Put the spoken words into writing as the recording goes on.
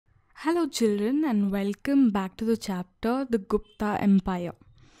Hello children and welcome back to the chapter The Gupta Empire.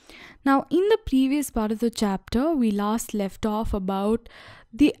 Now in the previous part of the chapter we last left off about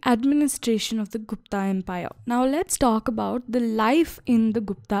the administration of the Gupta Empire. Now let's talk about the life in the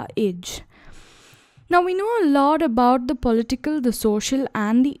Gupta age. Now we know a lot about the political, the social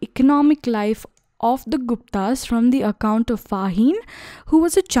and the economic life of the Guptas from the account of Fahim, who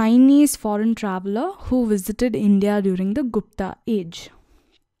was a Chinese foreign traveler who visited India during the Gupta age.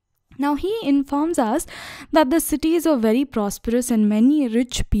 Now he informs us that the cities were very prosperous and many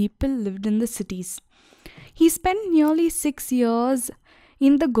rich people lived in the cities. He spent nearly 6 years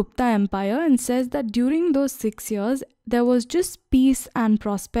in the Gupta Empire and says that during those 6 years there was just peace and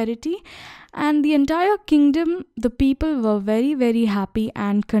prosperity, and the entire kingdom, the people were very happy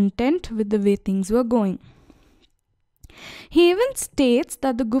and content with the way things were going. He even states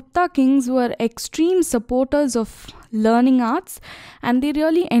that the Gupta kings were extreme supporters of learning arts and they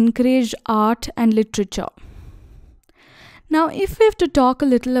really encouraged art and literature. Now, if we have to talk a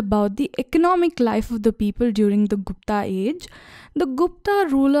little about the economic life of the people during the Gupta age, the Gupta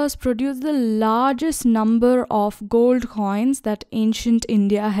rulers produced the largest number of gold coins that ancient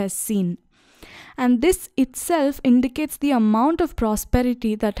India has seen. And this itself indicates the amount of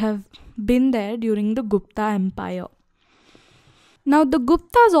prosperity that have been there during the Gupta Empire. Now, the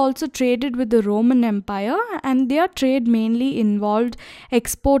Guptas also traded with the Roman Empire, and their trade mainly involved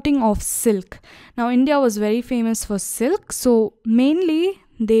exporting of silk. Now, India was very famous for silk, so mainly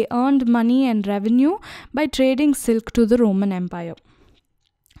they earned money and revenue by trading silk to the Roman Empire.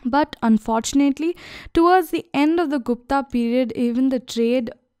 But unfortunately, towards the end of the Gupta period, even the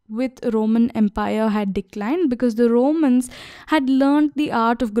trade with Roman Empire had declined because the Romans had learned the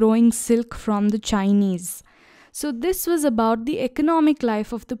art of growing silk from the Chinese. So this was about the economic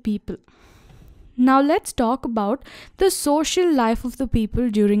life of the people. Now let's talk about the social life of the people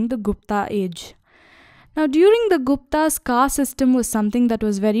during the Gupta age. Now during the Guptas, caste system was something that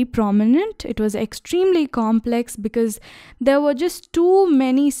was very prominent. It was extremely complex because there were just too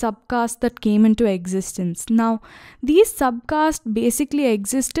many subcastes that came into existence. Now these subcastes basically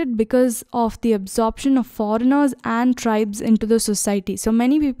existed because of the absorption of foreigners and tribes into the society. So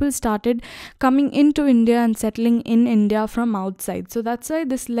many people started coming into India and settling in India from outside. So that's why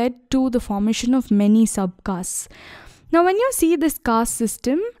this led to the formation of many subcastes. Now when you see this caste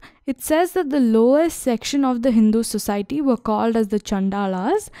system, it says that the lowest section of the Hindu society were called as the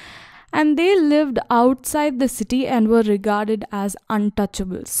Chandalas, and they lived outside the city and were regarded as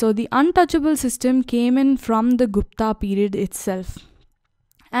untouchables. So the untouchable system came in from the Gupta period itself.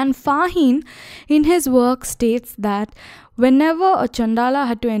 And Fahim in his work states that whenever a Chandala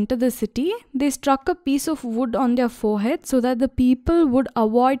had to enter the city, they struck a piece of wood on their forehead so that the people would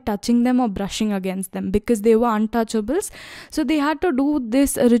avoid touching them or brushing against them because they were untouchables. So they had to do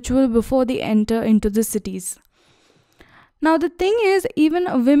this ritual before they enter into the cities. Now the thing is,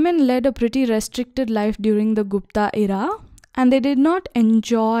 even women led a pretty restricted life during the Gupta era, and they did not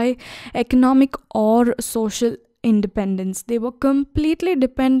enjoy economic or social independence. They were completely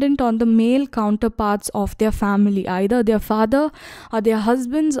dependent on the male counterparts of their family, either their father or their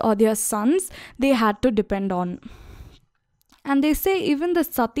husbands or their sons they had to depend on. And they say even the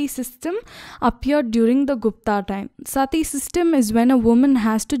sati system appeared during the Gupta time. Sati system is when a woman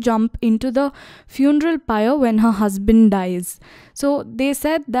has to jump into the funeral pyre when her husband dies. So they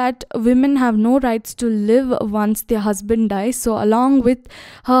said that women have no rights to live once their husband dies. So along with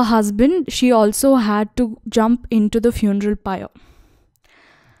her husband, she also had to jump into the funeral pyre.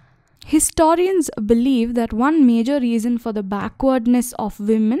 Historians believe that one major reason for the backwardness of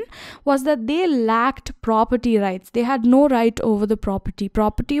women was that they lacked property rights. They had no right over the property.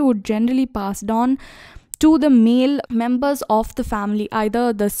 Property would generally pass on to the male members of the family,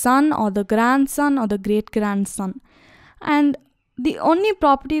 either the son or the grandson or the great-grandson. And the only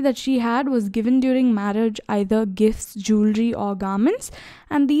property that she had was given during marriage, either gifts, jewelry or garments,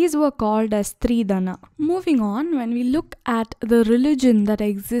 and these were called as Tridana. Moving on, when we look at the religion that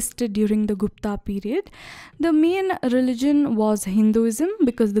existed during the Gupta period, the main religion was Hinduism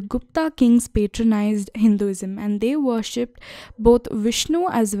because the Gupta kings patronized Hinduism and they worshipped both Vishnu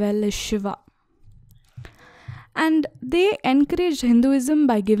as well as Shiva. And they encouraged Hinduism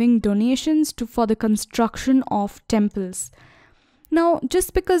by giving donations for the construction of temples. Now,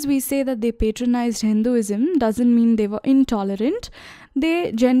 just because we say that they patronized Hinduism doesn't mean they were intolerant.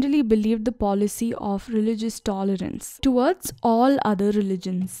 They generally believed the policy of religious tolerance towards all other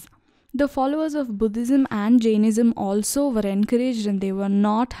religions. The followers of Buddhism and Jainism also were encouraged and they were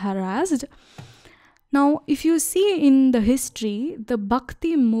not harassed. Now, if you see in the history, the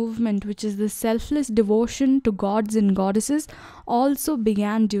Bhakti movement, which is the selfless devotion to gods and goddesses, also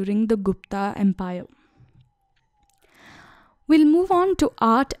began during the Gupta Empire. We'll move on to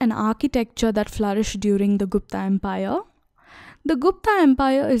art and architecture that flourished during the Gupta Empire. The Gupta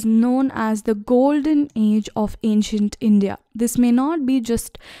Empire is known as the golden age of ancient India. This may not be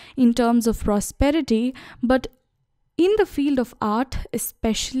just in terms of prosperity, but in the field of art,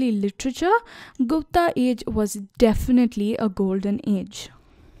 especially literature, Gupta age was definitely a golden age.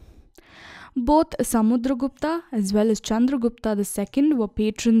 Both Samudragupta as well as Chandragupta II were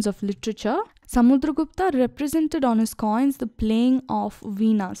patrons of literature. Samudragupta represented on his coins the playing of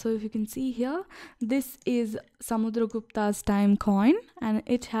veena. So if you can see here, this is Samudragupta's time coin and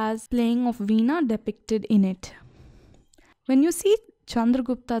it has playing of veena depicted in it. When you see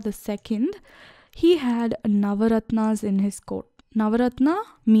Chandragupta II, he had Navaratnas in his court. Navaratna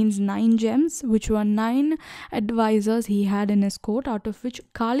means 9 gems, which were 9 advisors he had in his court, out of which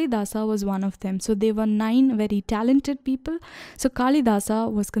Kalidasa was one of them. So they were 9 very talented people. So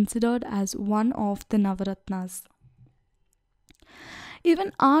Kalidasa was considered as one of the Navaratnas.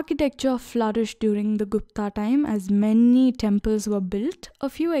 Even architecture flourished during the Gupta time as many temples were built. A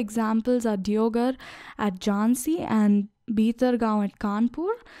few examples are Deoghar at Jhansi and Bitargaon at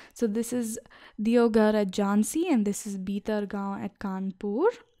Kanpur. So this is Deoghar at Jhansi and this is Bitargaon at Kanpur.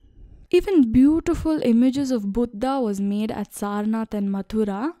 Even beautiful images of Buddha was made at Sarnath and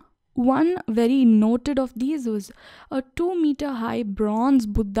Mathura. One very noted of these was a 2-meter high bronze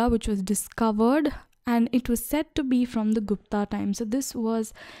Buddha which was discovered, and it was said to be from the Gupta time. So this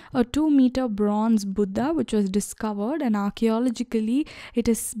was a 2-meter bronze Buddha which was discovered, and archaeologically it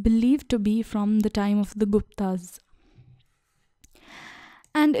is believed to be from the time of the Guptas.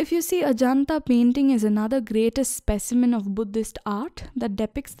 And if you see, Ajanta painting is another greatest specimen of Buddhist art that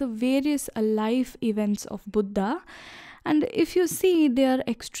depicts the various life events of Buddha. And if you see, they are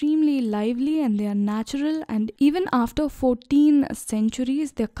extremely lively and they are natural, and even after 14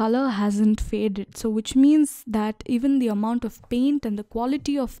 centuries their color hasn't faded. So which means that even the amount of paint and the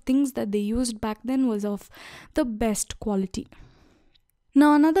quality of things that they used back then was of the best quality.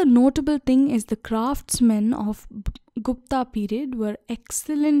 Now another notable thing is the craftsmen of Gupta period were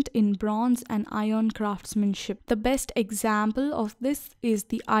excellent in bronze and iron craftsmanship. The best example of this is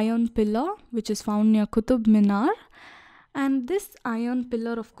the iron pillar which is found near Qutub Minar, and this iron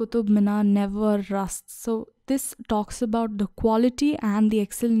pillar of Qutub Minar never rusts. So this talks about the quality and the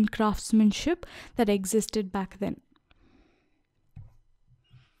excellent craftsmanship that existed back then.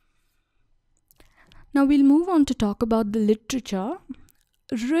 Now we'll move on to talk about the literature.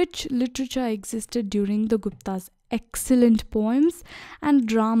 Rich literature existed during the Guptas. Excellent poems and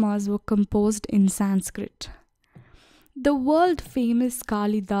dramas were composed in Sanskrit. The world-famous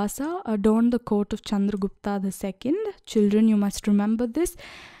Kalidasa adorned the court of Chandragupta II. Children, you must remember this.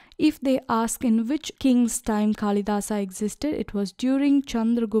 If they ask in which king's time Kalidasa existed, it was during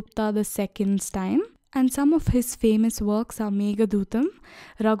Chandragupta II's time. And some of his famous works are Meghadutam,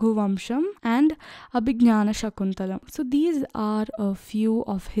 Raghuvamsham and Abhignana Shakuntalam. So these are a few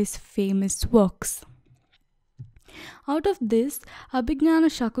of his famous works. Out of this, Abhignana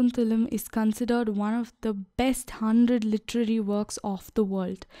Shakuntalam is considered one of the best 100 literary works of the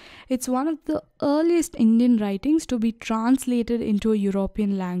world. It's one of the earliest Indian writings to be translated into a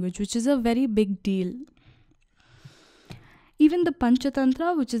European language, which is a very big deal. Even the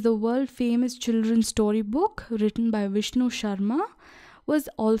Panchatantra, which is the world-famous children's storybook written by Vishnu Sharma, was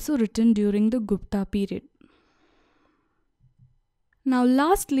also written during the Gupta period. Now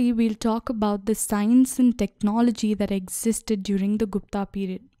lastly, we'll talk about the science and technology that existed during the Gupta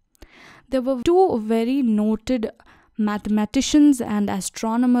period. There were two very noted mathematicians and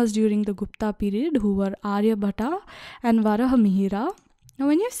astronomers during the Gupta period who were Aryabhatta and Varahamihira. Now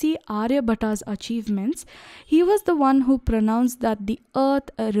when you see Aryabhatta's achievements, he was the one who pronounced that the earth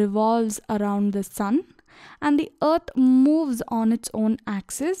revolves around the sun and the earth moves on its own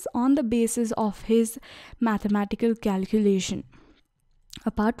axis on the basis of his mathematical calculation.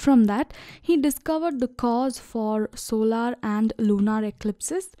 Apart from that, he discovered the cause for solar and lunar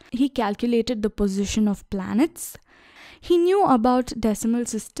eclipses. He calculated the position of planets. He knew about decimal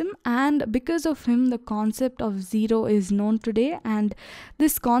system, and because of him the concept of zero is known today, and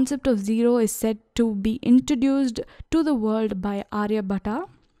this concept of zero is said to be introduced to the world by Aryabhatta.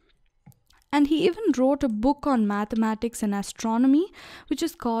 And he even wrote a book on mathematics and astronomy which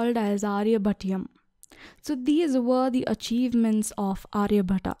is called as Aryabhatyam. So these were the achievements of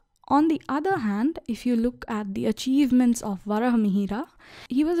Aryabhatta. On the other hand, if you look at the achievements of Varahamihira,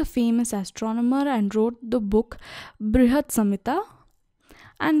 he was a famous astronomer and wrote the book Brihat Samhita.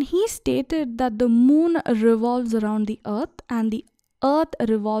 And he stated that the moon revolves around the earth and the earth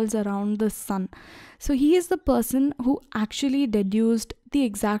revolves around the sun. So he is the person who actually deduced the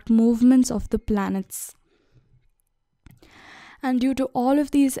exact movements of the planets. And due to all of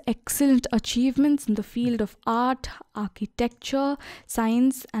these excellent achievements in the field of art, architecture,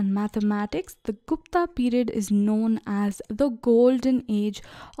 science, and mathematics, the Gupta period is known as the golden age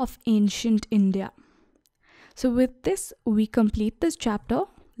of ancient India. So with this, we complete this chapter.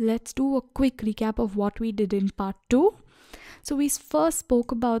 Let's do a quick recap of what we did in part 2. So we first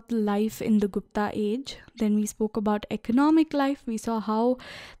spoke about life in the Gupta age. Then we spoke about economic life. We saw how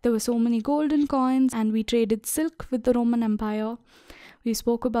there were so many golden coins and we traded silk with the Roman Empire. We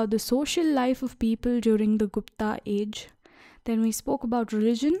spoke about the social life of people during the Gupta age. Then we spoke about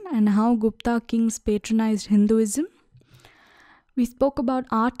religion and how Gupta kings patronized Hinduism. We spoke about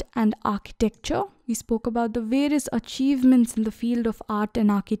art and architecture. We spoke about the various achievements in the field of art and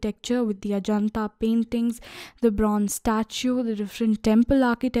architecture with the Ajanta paintings, the bronze statue, the different temple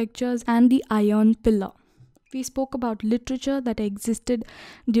architectures, and the iron pillar. We spoke about literature that existed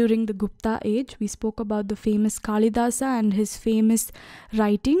during the Gupta age. We spoke about the famous Kalidasa and his famous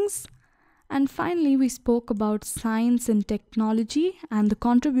writings. And finally, we spoke about science and technology and the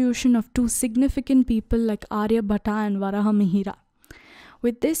contribution of two significant people like Aryabhatta and Varahamihira.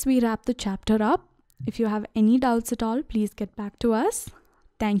 With this, we wrap the chapter up. If you have any doubts at all, please get back to us.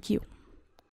 Thank you.